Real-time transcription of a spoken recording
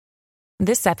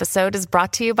This episode is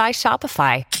brought to you by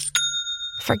Shopify.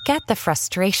 Forget the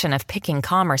frustration of picking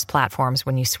commerce platforms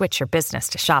when you switch your business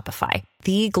to Shopify,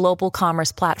 the global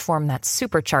commerce platform that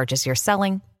supercharges your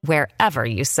selling wherever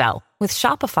you sell. With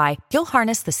Shopify, you'll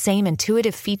harness the same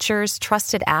intuitive features,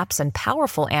 trusted apps, and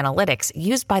powerful analytics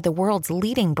used by the world's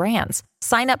leading brands.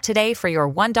 Sign up today for your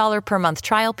 $1 per month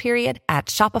trial period at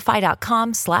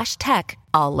shopify.com/tech,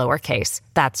 all lowercase.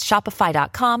 That's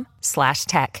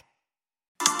shopify.com/tech.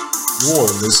 You're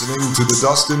listening to the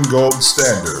Dustin Gold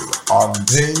Standard on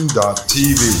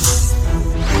Pain.tv.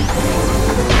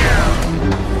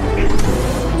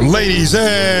 Ladies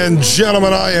and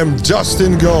gentlemen, I am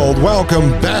Dustin Gold.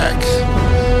 Welcome back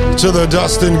to the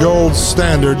Dustin Gold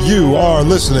Standard. You are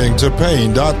listening to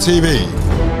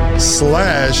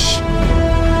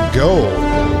Pain.tv/gold.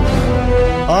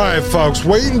 All right, folks,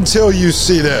 wait until you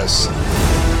see this.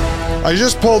 I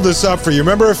just pulled this up for you.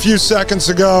 Remember a few segments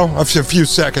ago,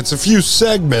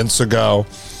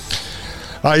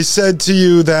 I said to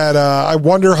you that I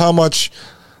wonder how much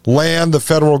land the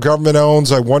federal government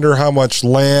owns. I wonder how much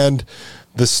land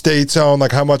the states own,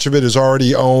 like how much of it is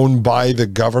already owned by the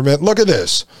government. Look at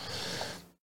this.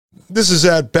 This is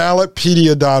at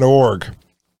ballotpedia.org.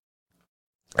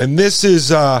 And this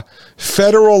is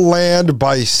federal land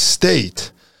by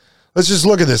state. Let's just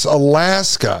look at this.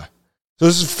 Alaska. So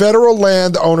this is federal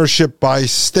land ownership by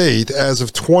state as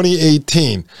of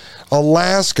 2018.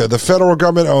 Alaska, the federal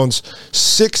government owns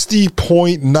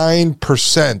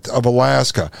 60.9% of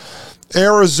Alaska.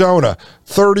 Arizona,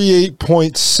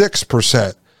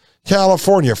 38.6%.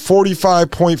 California,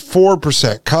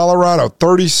 45.4%. Colorado,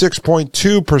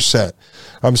 36.2%.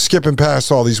 I'm skipping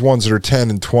past all these ones that are 10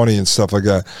 and 20 and stuff like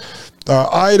that.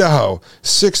 Idaho,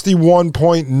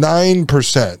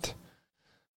 61.9%.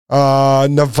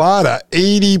 Nevada,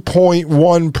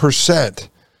 80.1%.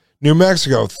 New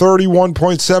Mexico,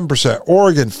 31.7%.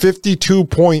 Oregon,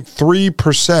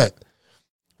 52.3%.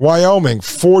 Wyoming,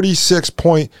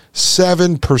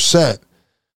 46.7%.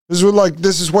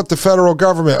 This is what the federal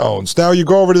government owns. Now you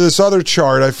go over to this other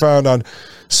chart I found on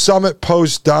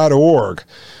summitpost.org,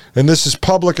 and this is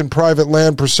public and private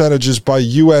land percentages by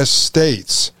U.S.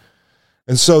 states.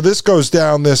 And so this goes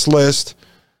down this list.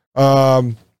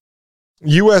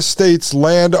 U.S. states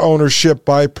land ownership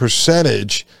by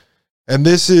percentage, and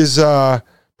this is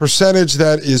percentage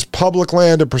that is public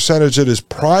land and percentage that is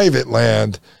private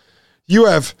land. You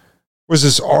have, was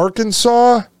this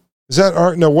Arkansas? Is that,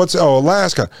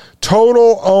 Alaska.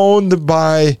 Total owned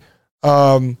by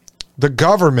the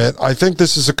government. I think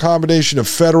this is a combination of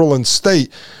federal and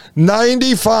state.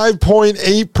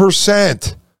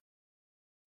 95.8%.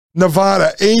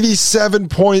 Nevada,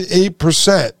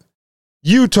 87.8%.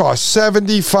 Utah,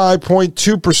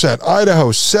 75.2%.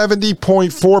 Idaho,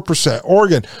 70.4%.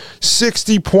 Oregon,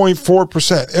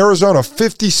 60.4%. Arizona,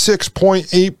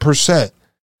 56.8%.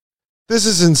 This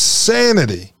is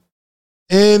insanity.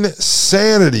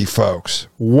 Insanity, folks.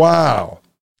 Wow.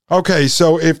 Okay,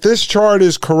 so if this chart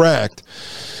is correct,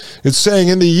 it's saying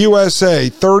in the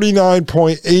USA,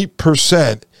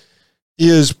 39.8%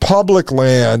 is public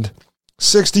land,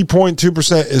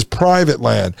 60.2% is private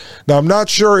land. Now, I'm not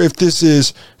sure if this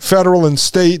is federal and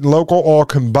state and local all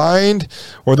combined,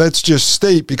 or that's just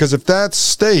state, because if that's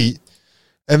state,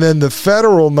 and then the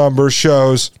federal number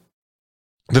shows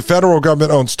the federal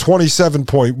government owns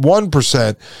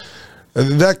 27.1%,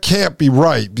 that can't be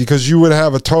right, because you would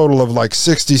have a total of like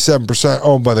 67%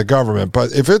 owned by the government.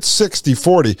 But if it's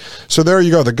 60-40, so there you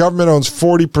go. The government owns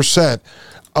 40%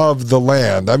 of the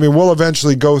land. I mean, we'll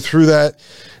eventually go through that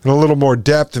in a little more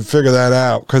depth and figure that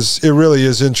out, because it really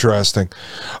is interesting.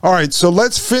 All right, so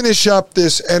let's finish up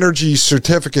this energy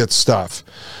certificate stuff.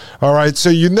 All right, so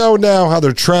you know now how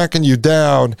they're tracking you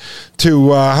down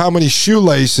to how many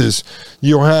shoelaces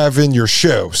you have in your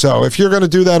shoe. So if you're going to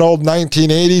do that old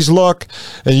 1980s look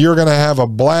and you're going to have a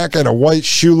black and a white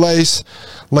shoelace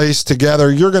laced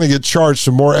together, you're going to get charged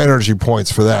some more energy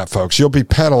points for that, folks. You'll be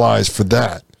penalized for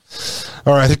that.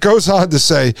 All right, it goes on to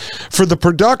say, for the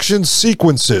production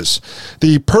sequences,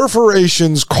 the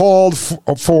perforations called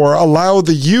for allow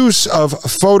the use of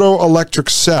photoelectric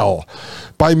cell.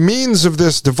 By means of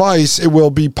this device, it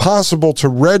will be possible to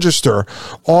register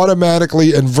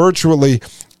automatically and virtually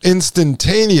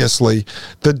instantaneously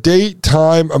the date,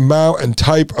 time, amount, and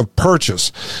type of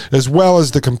purchase, as well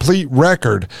as the complete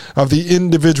record of the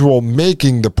individual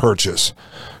making the purchase.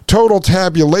 Total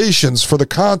tabulations for the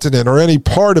continent or any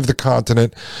part of the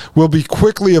continent will be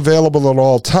quickly available at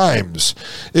all times.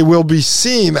 It will be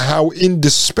seen how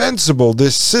indispensable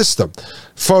this system,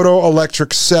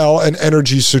 photoelectric cell and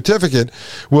energy certificate,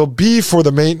 will be for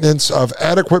the maintenance of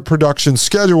adequate production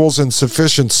schedules and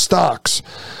sufficient stocks.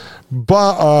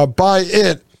 By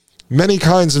it, many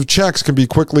kinds of checks can be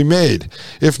quickly made.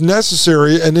 If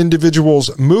necessary, an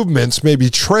individual's movements may be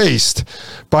traced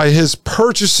by his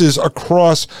purchases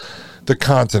across the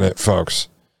continent, folks.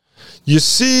 You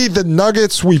see the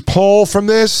nuggets we pull from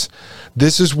this?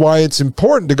 This is why it's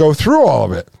important to go through all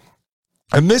of it.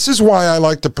 And this is why I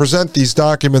like to present these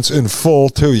documents in full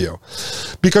to you,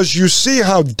 because you see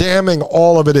how damning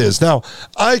all of it is. Now,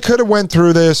 I could have went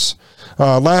through this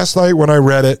last night when I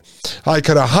read it. I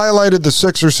could have highlighted the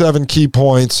 6 or 7 key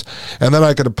points, and then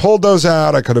I could have pulled those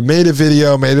out. I could have made a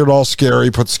video, made it all scary,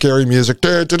 put scary music.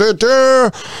 They're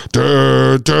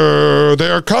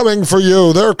coming for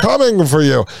you. They're coming for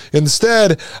you.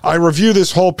 Instead, I review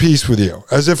this whole piece with you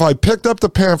as if I picked up the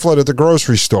pamphlet at the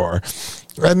grocery store.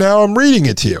 And now I'm reading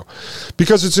it to you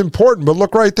because it's important. But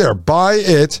look right there. By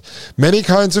it, many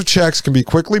kinds of checks can be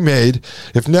quickly made.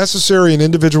 If necessary, an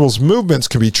individual's movements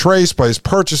can be traced by his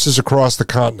purchases across the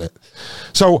continent.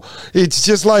 So it's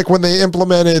just like when they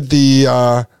implemented the,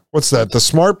 the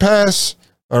Smart Pass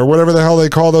or whatever the hell they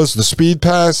call those, the Speed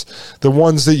Pass, the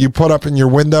ones that you put up in your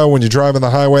window when you drive on the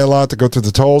highway a lot to go through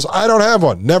the tolls. I don't have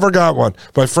one. Never got one.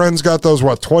 My friends got those,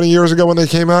 20 years ago when they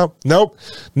came out? Nope.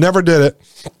 Never did it.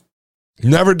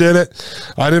 Never did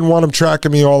it. I didn't want them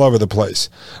tracking me all over the place.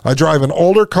 I drive an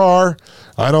older car.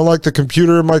 I don't like the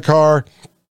computer in my car.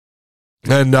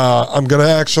 And I'm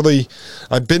going to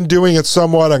I've been doing it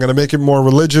somewhat. I'm going to make it more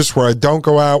religious where I don't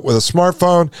go out with a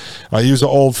smartphone. I use an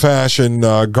old-fashioned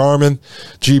Garmin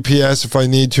GPS if I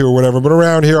need to or whatever. But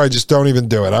around here, I just don't even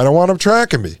do it. I don't want them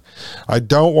tracking me. I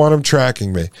don't want them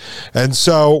tracking me. And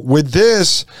so with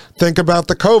this, think about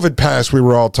the COVID pass we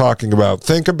were all talking about.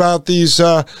 Think about these,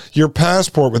 your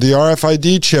passport with the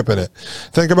RFID chip in it.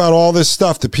 Think about all this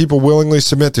stuff that people willingly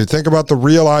submit to. Think about the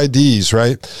real IDs,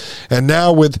 right? And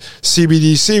now with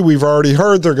CBDC, we've already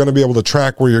heard they're going to be able to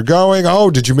track where you're going.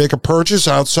 Oh, did you make a purchase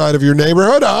outside of your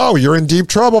neighborhood? Oh, you're in deep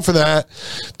trouble for that.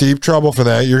 Deep trouble for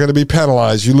that. You're going to be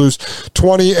penalized. You lose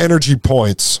 20 energy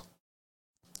points.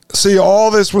 See,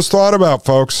 all this was thought about,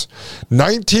 folks.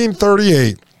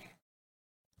 1938,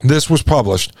 this was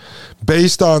published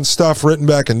based on stuff written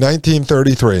back in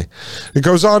 1933. It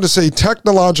goes on to say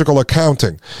technological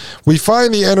accounting. We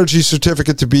find the energy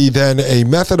certificate to be then a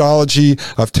methodology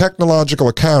of technological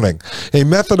accounting. A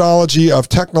methodology of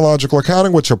technological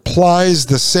accounting which applies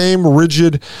the same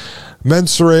rigid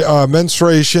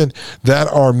mensuration that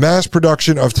our mass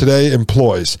production of today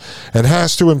employs and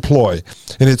has to employ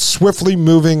in its swiftly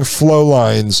moving flow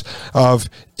lines of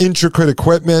intricate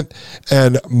equipment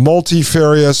and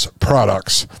multifarious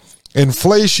products.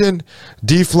 Inflation,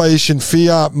 deflation,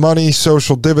 fiat money,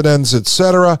 social dividends,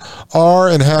 etc., are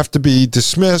and have to be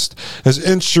dismissed as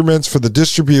instruments for the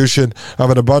distribution of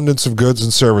an abundance of goods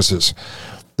and services.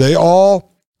 They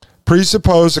all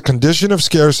presuppose a condition of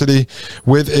scarcity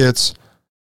with its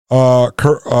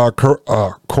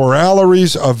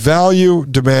corollaries of value,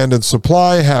 demand, and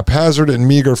supply, haphazard and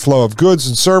meager flow of goods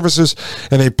and services,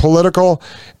 and a political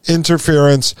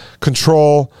interference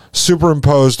control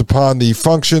superimposed upon the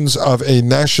functions of a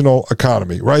national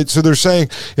economy, right? So they're saying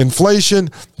inflation,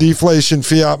 deflation,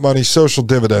 fiat money, social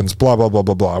dividends, blah, blah, blah,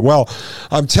 blah, blah. Well,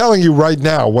 I'm telling you right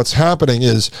now, what's happening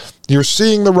is you're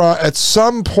seeing at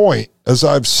some point, as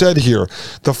I've said here,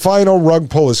 the final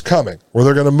rug pull is coming where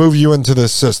they're going to move you into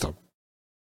this system.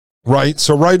 Right?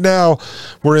 So right now,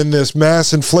 we're in this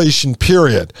mass inflation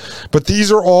period. But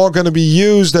these are all going to be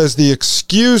used as the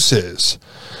excuses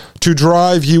to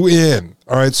drive you in.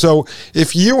 All right? So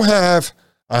if you have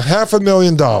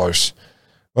 $500,000,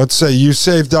 let's say you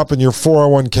saved up in your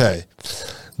 401k,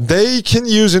 they can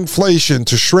use inflation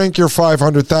to shrink your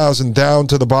 $500,000 down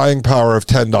to the buying power of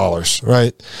 $10,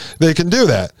 right? They can do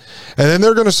that. And then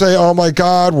they're going to say, oh my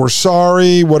God, we're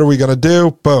sorry. What are we going to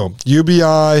do? Boom.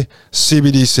 UBI,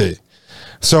 CBDC.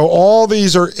 So all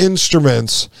these are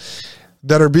instruments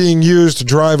that are being used to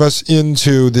drive us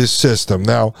into this system.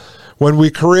 Now, when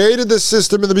we created this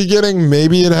system in the beginning,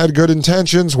 maybe it had good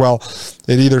intentions. Well,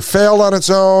 it either failed on its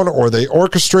own or they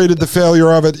orchestrated the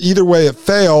failure of it. Either way, it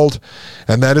failed.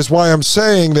 And that is why I'm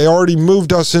saying they already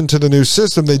moved us into the new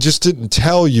system. They just didn't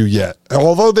tell you yet.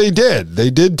 Although they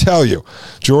did tell you.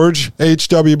 George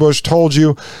H.W. Bush told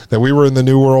you that we were in the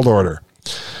New World Order.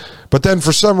 But then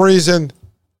for some reason,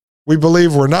 we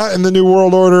believe we're not in the New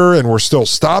World Order and we're still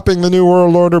stopping the New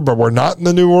World Order, but we're not in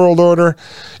the New World Order.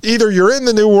 Either you're in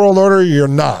the New World Order or you're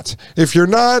not. If you're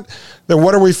not, then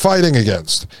what are we fighting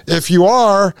against? If you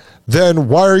are, then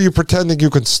why are you pretending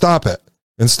you can stop it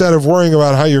instead of worrying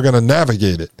about how you're going to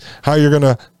navigate it, how you're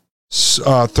going to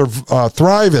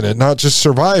thrive in it, not just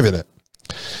survive in it?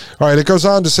 All right, it goes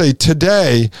on to say,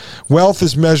 today, wealth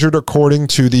is measured according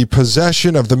to the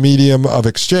possession of the medium of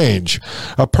exchange.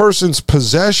 A person's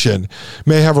possession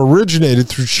may have originated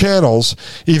through channels,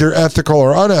 either ethical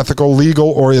or unethical, legal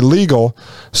or illegal,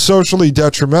 socially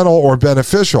detrimental or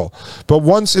beneficial. But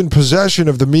once in possession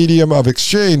of the medium of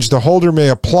exchange, the holder may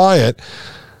apply it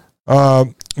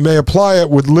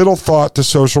with little thought to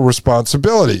social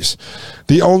responsibilities,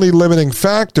 the only limiting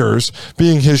factors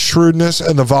being his shrewdness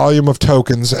and the volume of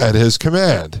tokens at his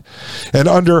command. And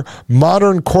under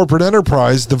modern corporate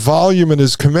enterprise, the volume in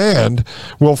his command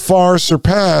will far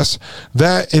surpass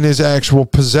that in his actual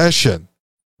possession.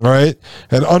 All right?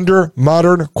 And under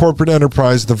modern corporate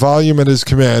enterprise, the volume at his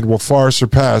command will far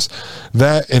surpass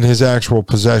that in his actual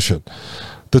possession.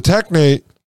 The technate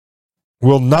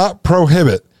will not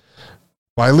prohibit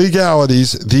by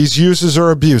legalities these uses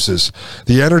or abuses.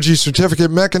 The energy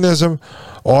certificate mechanism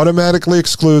automatically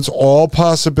excludes all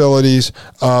possibilities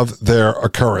of their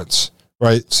occurrence,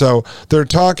 right? So they're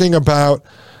talking about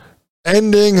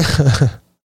ending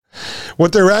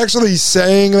what they're actually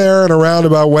saying there in a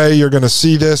roundabout way. You're going to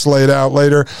see this laid out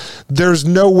later. There's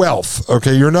no wealth,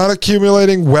 okay? You're not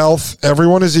accumulating wealth.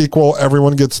 Everyone is equal.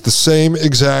 Everyone gets the same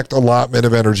exact allotment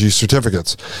of energy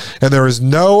certificates. And there is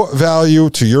no value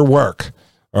to your work.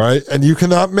 All right. And you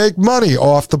cannot make money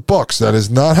off the books. That is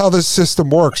not how this system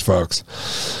works, folks.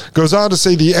 Goes on to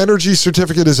say the energy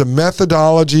certificate is a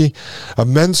methodology, a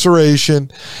mensuration,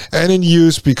 and in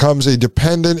use becomes a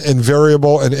dependent and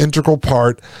variable and integral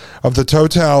part of the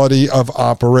totality of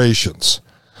operations.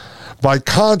 By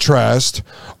contrast,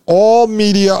 all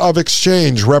media of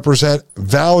exchange represent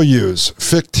values,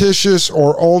 fictitious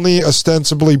or only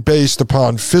ostensibly based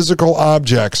upon physical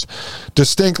objects,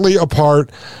 distinctly apart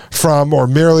from or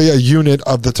merely a unit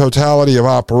of the totality of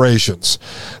operations.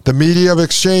 The media of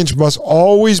exchange must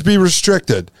always be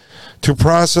restricted to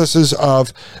processes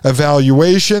of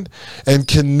evaluation and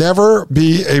can never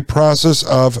be a process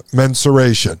of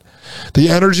mensuration. The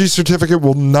energy certificate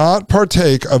will not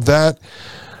partake of that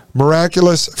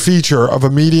miraculous feature of a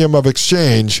medium of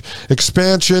exchange,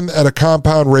 expansion at a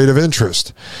compound rate of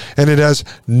interest. And it has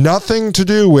nothing to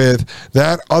do with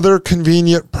that other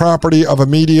convenient property of a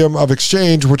medium of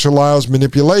exchange which allows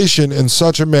manipulation in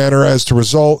such a manner as to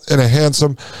result in a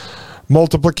handsome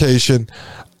multiplication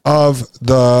of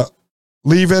the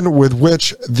leaven with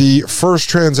which the first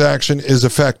transaction is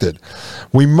effected.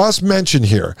 We must mention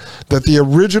here that the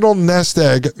original nest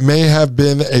egg may have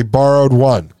been a borrowed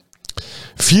one.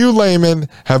 Few laymen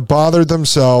have bothered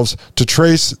themselves to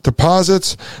trace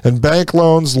deposits and bank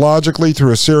loans logically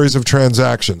through a series of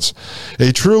transactions.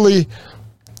 A truly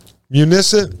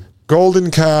munificent golden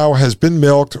cow has been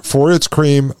milked for its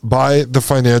cream by the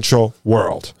financial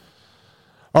world.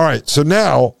 All right, so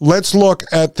now let's look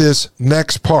at this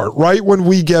next part. Right when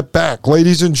we get back,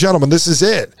 ladies and gentlemen, this is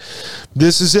it.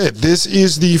 This is it. This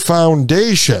is the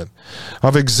foundation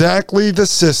of exactly the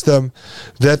system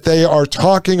that they are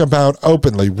talking about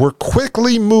openly. We're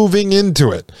quickly moving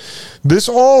into it. This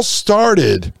all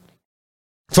started,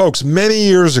 folks, many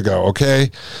years ago, okay?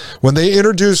 When they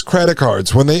introduced credit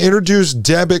cards, when they introduced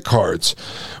debit cards,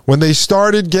 when they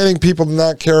started getting people to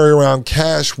not carry around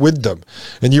cash with them,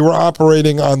 and you were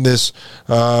operating on this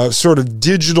sort of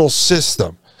digital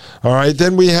system. All right,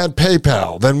 then we had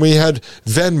PayPal, then we had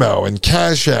Venmo and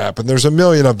Cash App, and there's a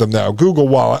million of them now, Google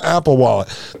Wallet, Apple Wallet.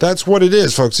 That's what it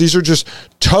is, folks. These are just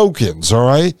tokens, all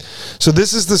right? So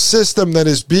this is the system that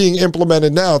is being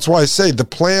implemented now. That's why I say the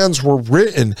plans were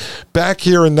written back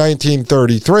here in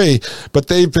 1933, but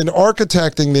they've been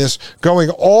architecting this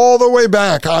going all the way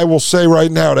back, I will say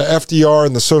right now, to FDR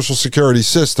and the Social Security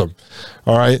system.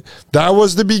 All right, that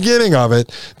was the beginning of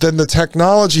it. Then the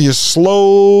technology has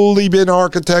slowly been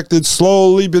architected,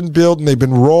 slowly been built, and they've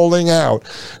been rolling out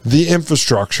the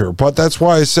infrastructure. But that's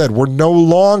why I said we're no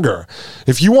longer,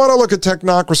 if you want to look at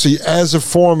technocracy as a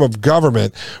form of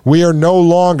government, we are no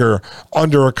longer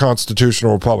under a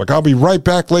constitutional republic. I'll be right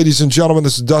back, ladies and gentlemen.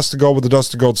 This is Dustin Gold with the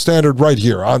Dustin Gold Standard right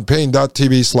here on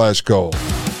Pain.tv/gold.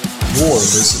 You're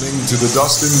listening to the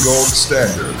Dustin Gold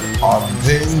Standard on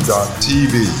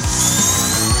Pain.tv.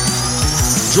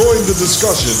 Join the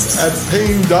discussion at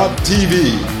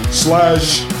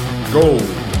Pain.tv/gold.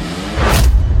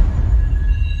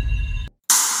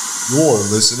 You're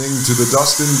listening to the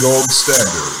Dustin Gold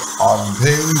Standard on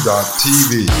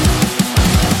Pain.tv.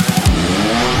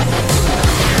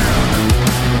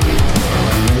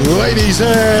 Ladies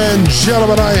and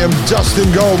gentlemen, I am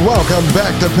Dustin Gold. Welcome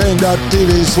back to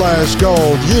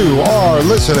Pain.tv/gold. You are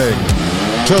listening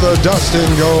to the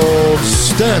Dustin Gold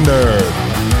Standard.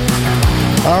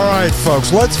 All right,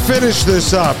 folks, let's finish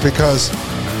this up because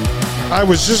I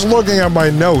was just looking at my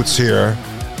notes here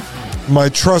my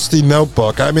trusty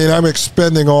notebook. I mean, I'm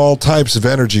expending all types of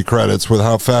energy credits with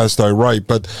how fast I write,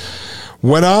 but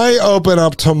when I open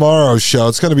up tomorrow's show,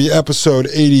 it's going to be episode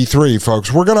 83,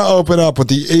 folks. We're going to open up with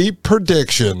the 8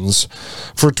 predictions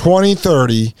for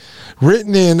 2030,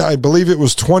 written in, I believe it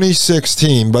was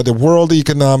 2016, by the World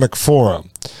Economic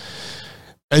Forum.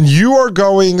 And you are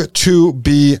going to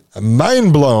be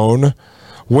mind blown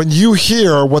when you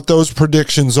hear what those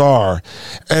predictions are,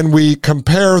 and we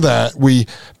compare that, we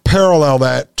parallel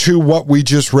that to what we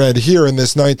just read here in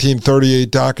this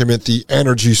 1938 document, the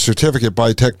Energy Certificate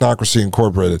by Technocracy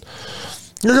Incorporated.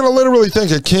 You're going to literally think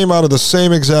it came out of the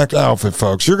same exact outfit,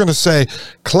 folks. You're going to say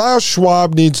Klaus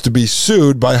Schwab needs to be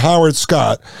sued by Howard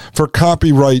Scott for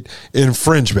copyright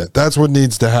infringement. That's what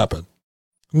needs to happen.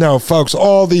 No, folks,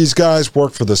 all these guys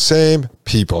work for the same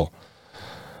people.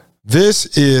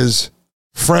 This is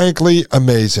frankly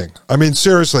amazing. I mean,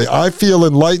 seriously, I feel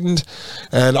enlightened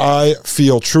and I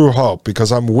feel true hope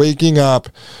because I'm waking up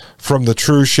from the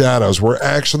true shadows. We're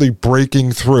actually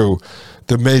breaking through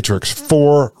the matrix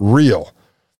for real.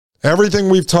 Everything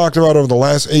we've talked about over the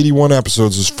last 81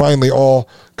 episodes is finally all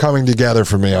coming together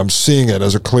for me. I'm seeing it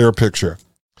as a clear picture.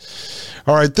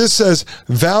 All right, this says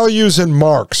values and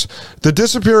marks. The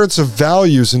disappearance of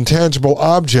values and tangible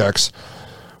objects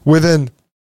within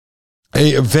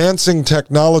a advancing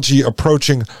technology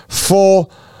approaching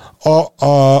full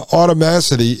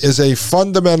automaticity is a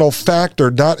fundamental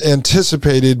factor not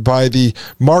anticipated by the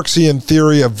Marxian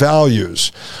theory of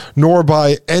values, nor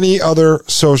by any other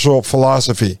social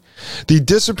philosophy. The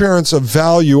disappearance of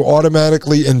value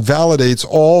automatically invalidates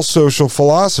all social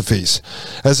philosophies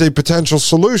as a potential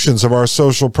solutions of our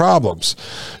social problems.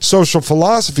 Social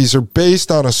philosophies are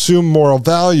based on assumed moral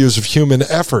values of human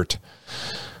effort.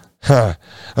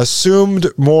 Assumed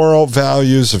moral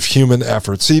values of human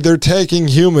effort. See, they're taking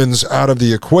humans out of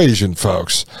the equation,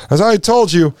 folks. As I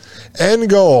told you, end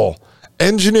goal,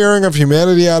 engineering of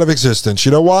humanity out of existence.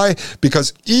 You know why?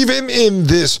 Because even in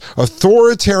this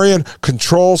authoritarian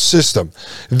control system,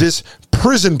 this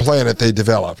prison planet they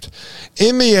developed,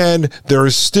 in the end, there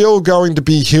is still going to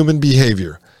be human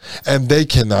behavior, and they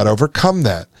cannot overcome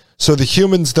that. So the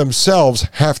humans themselves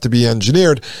have to be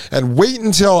engineered, and wait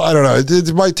until, I don't know,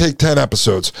 it might take 10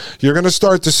 episodes. You're going to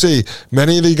start to see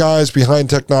many of the guys behind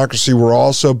Technocracy were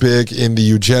also big in the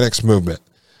eugenics movement.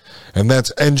 And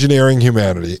that's engineering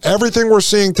humanity. Everything we're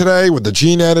seeing today with the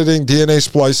gene editing, DNA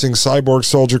splicing, cyborg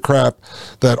soldier crap,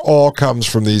 that all comes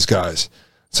from these guys.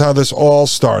 That's how this all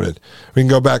started. We can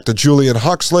go back to Julian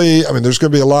Huxley. I mean, there's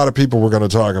going to be a lot of people we're going to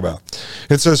talk about.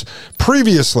 It says,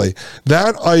 previously,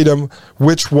 that item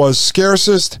which was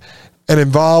scarcest and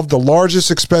involved the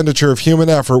largest expenditure of human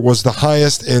effort was the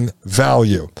highest in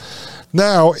value.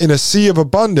 Now, in a sea of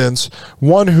abundance,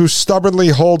 one who stubbornly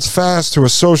holds fast to a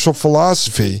social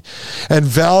philosophy and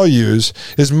values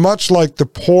is much like the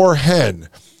poor hen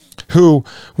who,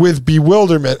 with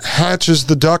bewilderment, hatches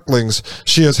the ducklings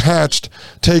she has hatched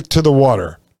take to the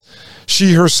water.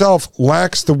 She herself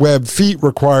lacks the webbed feet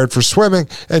required for swimming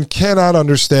and cannot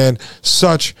understand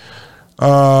such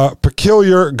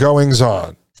peculiar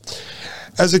goings-on.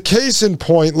 As a case in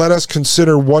point, let us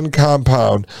consider one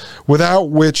compound without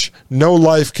which no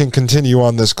life can continue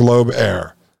on this globe,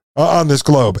 air.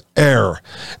 Air.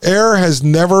 Air has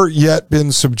never yet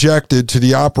been subjected to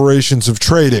the operations of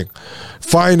trading,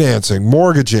 financing,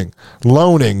 mortgaging,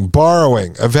 loaning,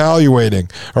 borrowing, evaluating,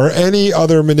 or any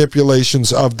other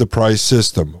manipulations of the price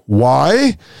system.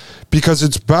 Why? Because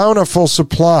its bountiful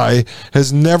supply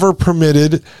has never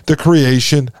permitted the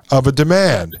creation of a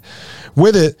demand.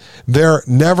 With it, there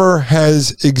never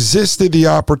has existed the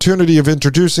opportunity of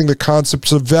introducing the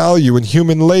concepts of value in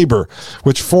human labor,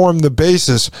 which form the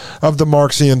basis of the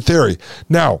Marxian theory.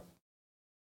 Now,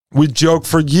 we joke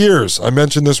for years, I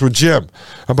mentioned this with Jim,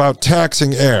 about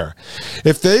taxing air.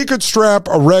 If they could strap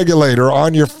a regulator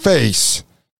on your face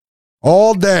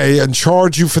all day and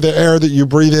charge you for the air that you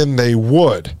breathe in, they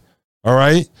would. All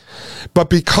right? But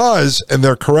because, and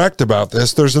they're correct about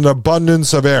this, there's an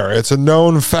abundance of air. It's a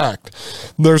known fact.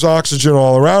 There's oxygen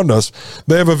all around us.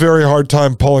 They have a very hard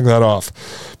time pulling that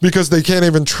off because they can't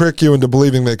even trick you into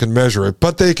believing they can measure it.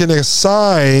 But they can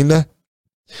assign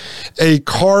a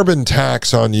carbon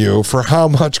tax on you for how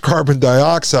much carbon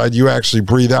dioxide you actually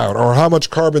breathe out or how much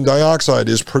carbon dioxide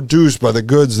is produced by the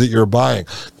goods that you're buying.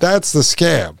 That's the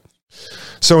scam.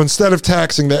 So instead of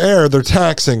taxing the air, they're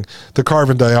taxing the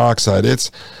carbon dioxide.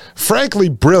 It's frankly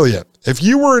brilliant. If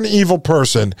you were an evil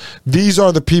person, these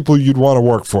are the people you'd want to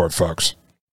work for, folks.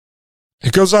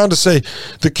 It goes on to say,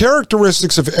 the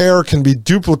characteristics of air can be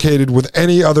duplicated with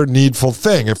any other needful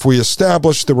thing if we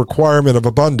establish the requirement of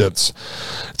abundance.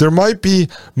 There might be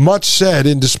much said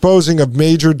in disposing of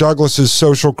Major Douglas's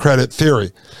social credit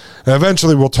theory. And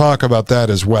eventually we'll talk about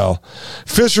that as well.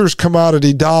 Fisher's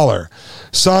commodity dollar,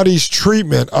 Saudi's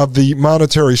treatment of the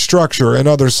monetary structure, and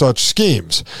other such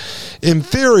schemes. In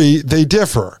theory, they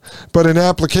differ, but in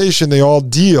application, they all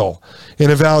deal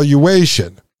in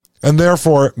evaluation, and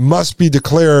therefore must be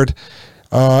declared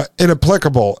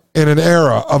inapplicable in an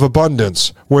era of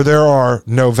abundance where there are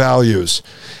no values.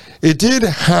 It did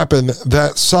happen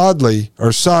that Saadi,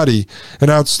 an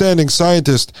outstanding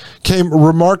scientist, came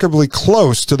remarkably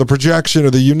close to the projection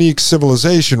of the unique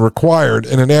civilization required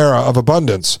in an era of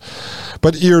abundance,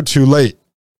 but ere too late.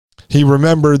 He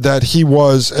remembered that he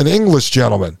was an English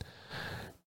gentleman,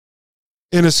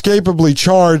 inescapably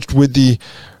charged with the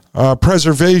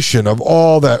preservation of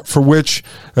all that for which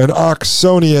an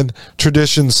Oxonian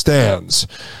tradition stands.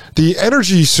 The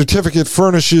energy certificate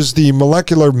furnishes the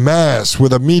molecular mass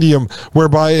with a medium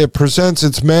whereby it presents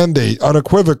its mandate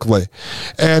unequivocally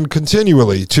and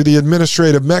continually to the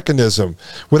administrative mechanism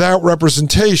without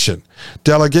representation,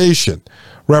 delegation,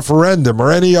 referendum,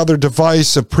 or any other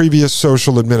device of previous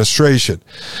social administration.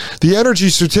 The energy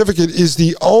certificate is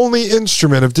the only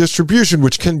instrument of distribution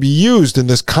which can be used in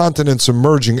this continent's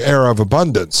emerging era of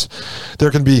abundance.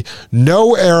 There can be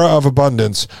no era of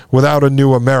abundance without a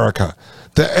new America.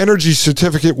 The energy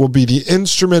certificate will be the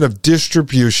instrument of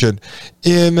distribution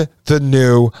in the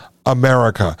new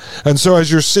America. And so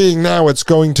as you're seeing now, it's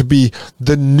going to be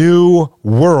the new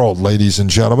world, ladies and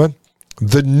gentlemen.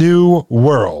 The new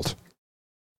world.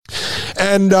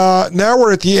 And now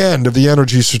we're at the end of the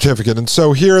energy certificate. And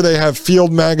so here they have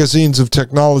Field Magazines of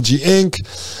Technology, Inc.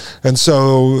 And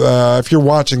so if you're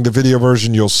watching the video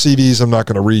version, you'll see these. I'm not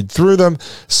going to read through them.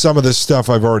 Some of this stuff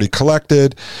I've already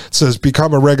collected. It says,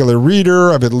 become a regular reader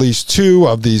of at least 2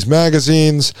 of these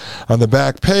magazines. On the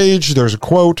back page, there's a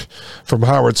quote from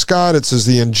Howard Scott. It says,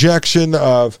 the injection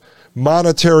of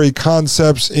monetary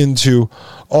concepts into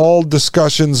all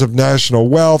discussions of national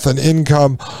wealth and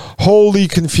income wholly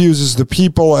confuses the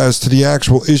people as to the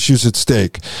actual issues at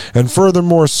stake, and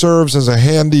furthermore serves as a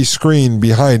handy screen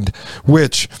behind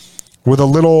which, with a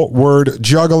little word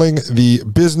juggling, the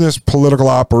business political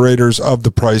operators of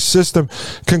the price system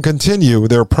can continue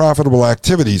their profitable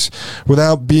activities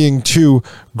without being too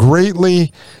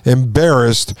greatly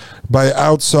embarrassed by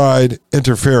outside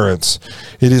interference.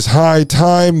 It is high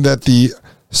time that the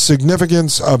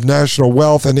significance of national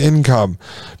wealth and income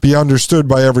be understood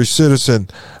by every citizen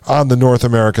on the North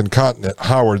American continent.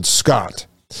 Howard Scott.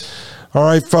 All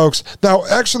right, folks. Now,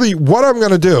 actually, what I'm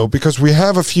going to do, because we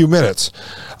have a few minutes,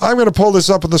 I'm going to pull this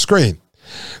up on the screen.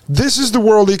 This is the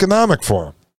World Economic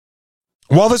Forum.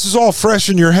 While this is all fresh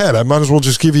in your head, I might as well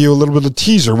just give you a little bit of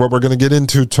teaser what we're going to get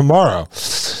into tomorrow.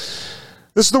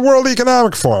 This is the World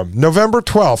Economic Forum, November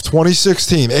 12th,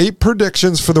 2016. 8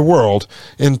 predictions for the world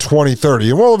in 2030.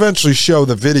 And we'll eventually show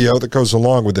the video that goes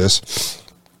along with this.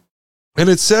 And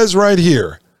it says right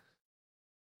here,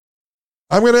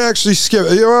 I'm going to actually skip.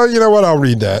 You know what? I'll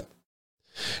read that.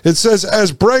 It says,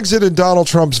 as Brexit and Donald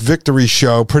Trump's victory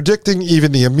show, predicting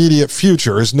even the immediate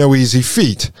future is no easy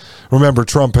feat. Remember,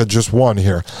 Trump had just won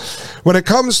here. When it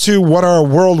comes to what our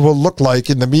world will look like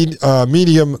in the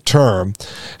medium term,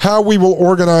 how we will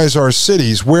organize our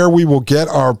cities, where we will get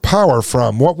our power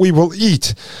from, what we will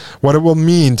eat, what it will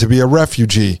mean to be a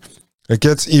refugee, it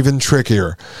gets even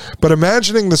trickier. But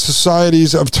imagining the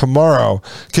societies of tomorrow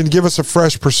can give us a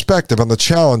fresh perspective on the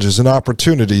challenges and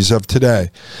opportunities of today.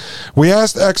 We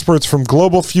asked experts from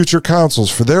global future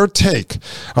councils for their take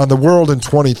on the world in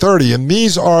 2030, and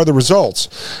these are the results,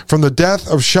 from the death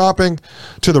of shopping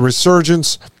to the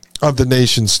resurgence of the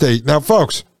nation state. Now,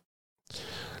 folks,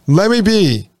 let me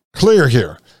be clear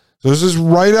here. This is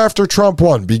right after Trump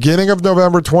won, beginning of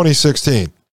November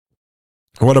 2016.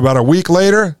 What, about a week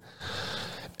later?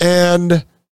 And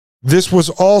this was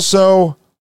also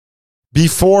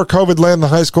before COVID Land, the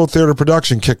high school theater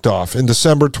production kicked off in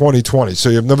December 2020. So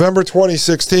you have November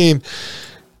 2016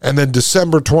 and then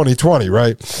December 2020,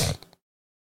 right?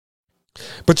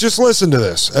 But just listen to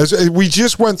this. As we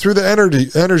just went through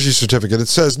the energy certificate, it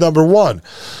says, number 1,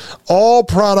 all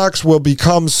products will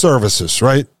become services,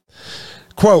 right?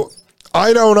 Quote,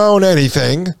 I don't own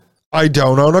anything. I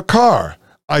don't own a car.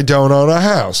 I don't own a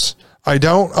house. I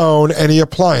don't own any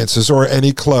appliances or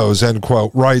any clothes, end quote,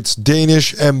 writes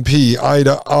Danish MP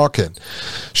Ida Auken.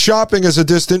 Shopping is a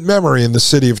distant memory in the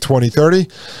city of 2030,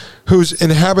 whose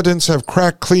inhabitants have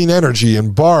cracked clean energy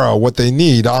and borrow what they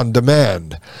need on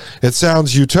demand. It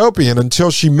sounds utopian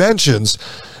until she mentions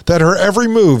that her every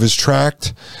move is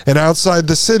tracked, and outside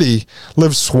the city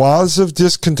live swaths of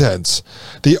discontents,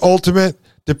 the ultimate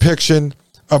depiction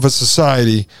of a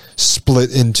society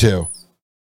split in two.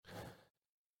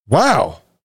 Wow.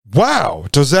 Wow.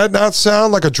 Does that not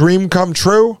sound like a dream come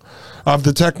true of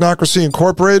the Technocracy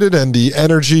Incorporated and the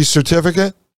energy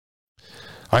certificate?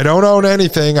 I don't own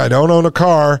anything. I don't own a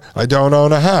car. I don't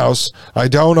own a house. I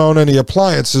don't own any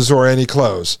appliances or any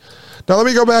clothes. Now, let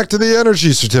me go back to the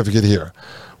energy certificate here.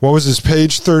 What was this,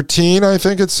 page 13, I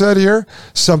think it said here?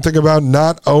 Something about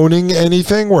not owning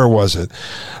anything? Where was it?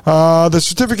 The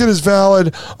certificate is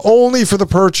valid only for the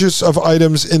purchase of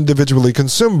items individually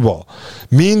consumable.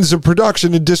 Means of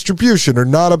production and distribution are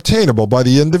not obtainable by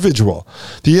the individual.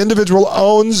 The individual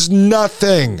owns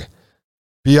nothing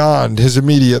beyond his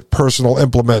immediate personal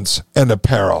implements and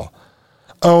apparel.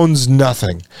 Owns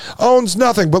nothing. Owns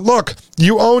nothing. But look,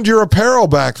 you owned your apparel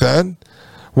back then.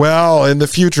 Well, in the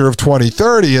future of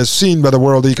 2030, as seen by the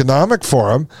World Economic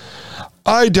Forum,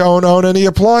 I don't own any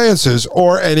appliances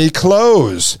or any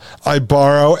clothes. I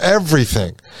borrow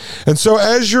everything. And so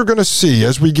as you're going to see,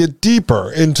 as we get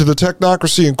deeper into the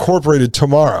Technocracy Incorporated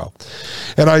tomorrow,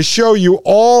 and I show you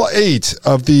all 8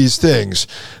 of these things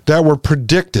that were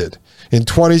predicted in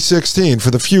 2016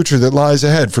 for the future that lies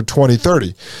ahead for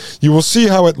 2030, you will see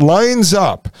how it lines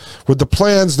up with the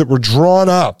plans that were drawn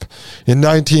up in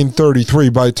 1933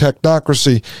 by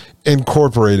Technocracy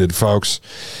Incorporated, folks.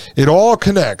 It all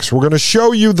connects. We're going to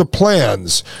show you the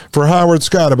plans for Howard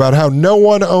Scott about how no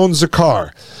one owns a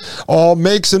car. All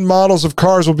makes and models of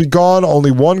cars will be gone.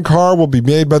 Only one car will be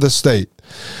made by the state.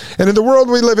 And in the world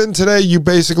we live in today, you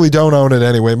basically don't own it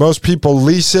anyway. Most people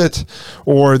lease it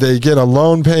or they get a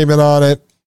loan payment on it.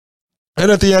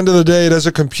 And at the end of the day, it has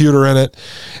a computer in it.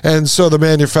 And so the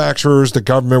manufacturers, the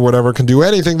government, whatever, can do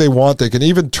anything they want. They can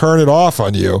even turn it off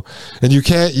on you, and you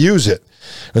can't use it.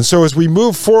 And so as we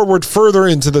move forward further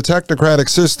into the technocratic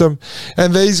system,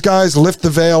 and these guys lift the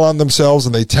veil on themselves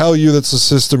and they tell you that's the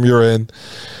system you're in,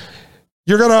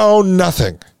 you're going to own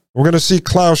nothing. We're going to see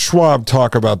Klaus Schwab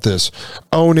talk about this,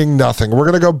 owning nothing. We're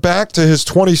going to go back to his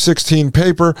 2016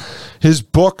 paper, his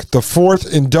book, The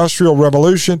Fourth Industrial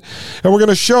Revolution, and we're going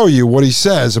to show you what he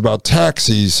says about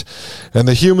taxis and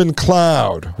the human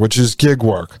cloud, which is gig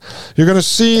work. You're going to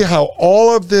see how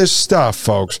all of this stuff,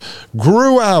 folks,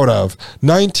 grew out of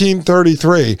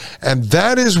 1933, and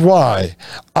that is why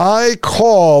I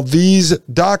call these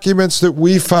documents that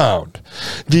we found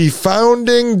the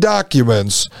founding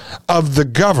documents of the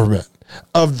government,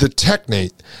 of the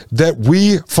technate that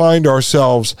we find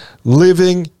ourselves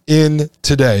living in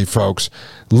today, folks.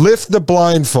 Lift the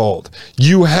blindfold.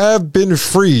 You have been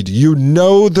freed. You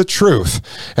know the truth.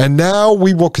 And now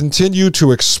we will continue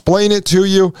to explain it to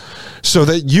you so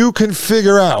that you can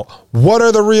figure out what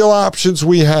are the real options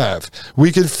we have.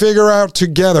 We can figure out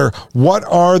together what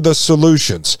are the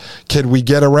solutions. Can we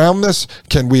get around this?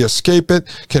 Can we escape it?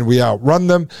 Can we outrun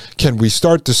them? Can we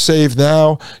start to save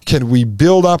now? Can we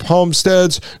build up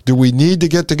homesteads? Do we need to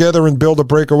get together and build a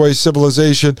breakaway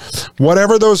civilization?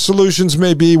 Whatever those solutions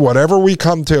may be, whatever we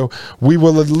come to, we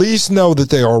will at least know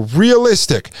that they are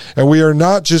realistic and we are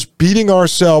not just beating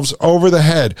ourselves over the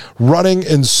head, running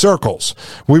in circles.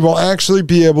 We will actually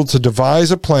be able to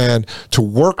devise a plan to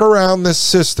work around this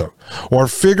system or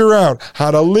figure out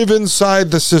how to live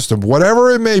inside the system,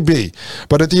 whatever it may be.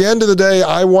 But at the end of the day,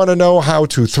 I want to know how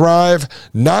to thrive,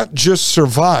 not just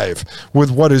survive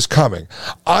with what is coming.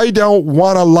 I don't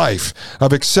want a life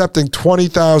of accepting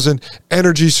 20,000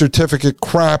 energy certificate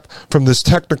crap from this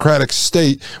technocratic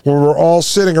state where we're all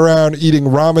sitting around eating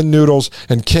ramen noodles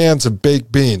and cans of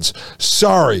baked beans.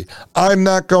 Sorry, I'm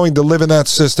not going to live in that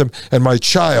system, and my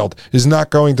child is not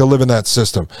going to live in that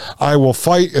system. I will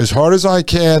fight as hard as I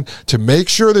can to make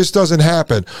sure this doesn't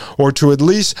happen, or to at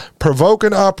least provoke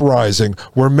an uprising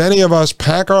where many of us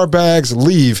pack our bags,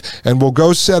 leave, and we'll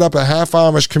go set up a half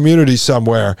Amish community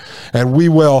somewhere, and we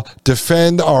will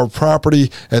defend our property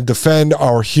and defend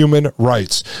our human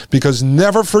rights. Because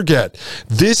never forget,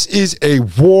 this is a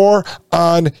war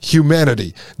on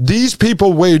humanity. These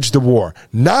people waged the war,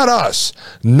 not us,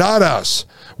 not us.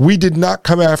 We did not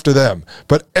come after them.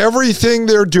 But everything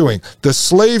they're doing, the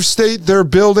slave state they're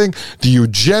building, the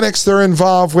eugenics they're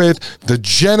involved with, the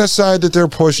genocide that they're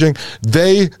pushing,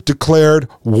 they declared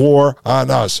war on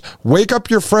us. Wake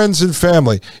up your friends and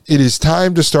family. It is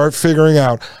time to start figuring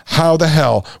out how the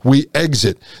hell we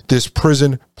exit this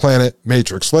prison planet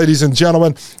matrix. Ladies and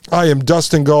gentlemen, I am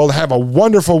Dustin Gold. Have a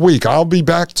wonderful week. I'll be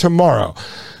back tomorrow.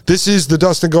 This is the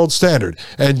Dustin Gold Standard,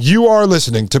 and you are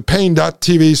listening to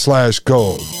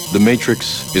Pain.tv/gold. The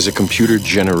Matrix is a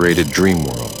computer-generated dream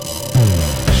world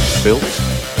built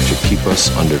to keep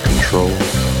us under control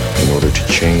in order to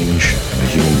change a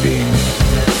human being.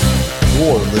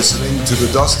 You're listening to the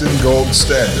Dustin Gold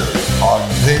Standard on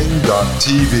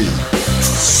Pain.tv.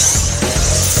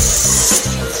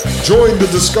 Join the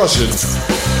discussion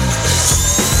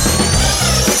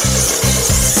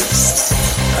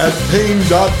at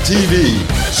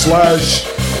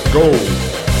Pain.tv/gold.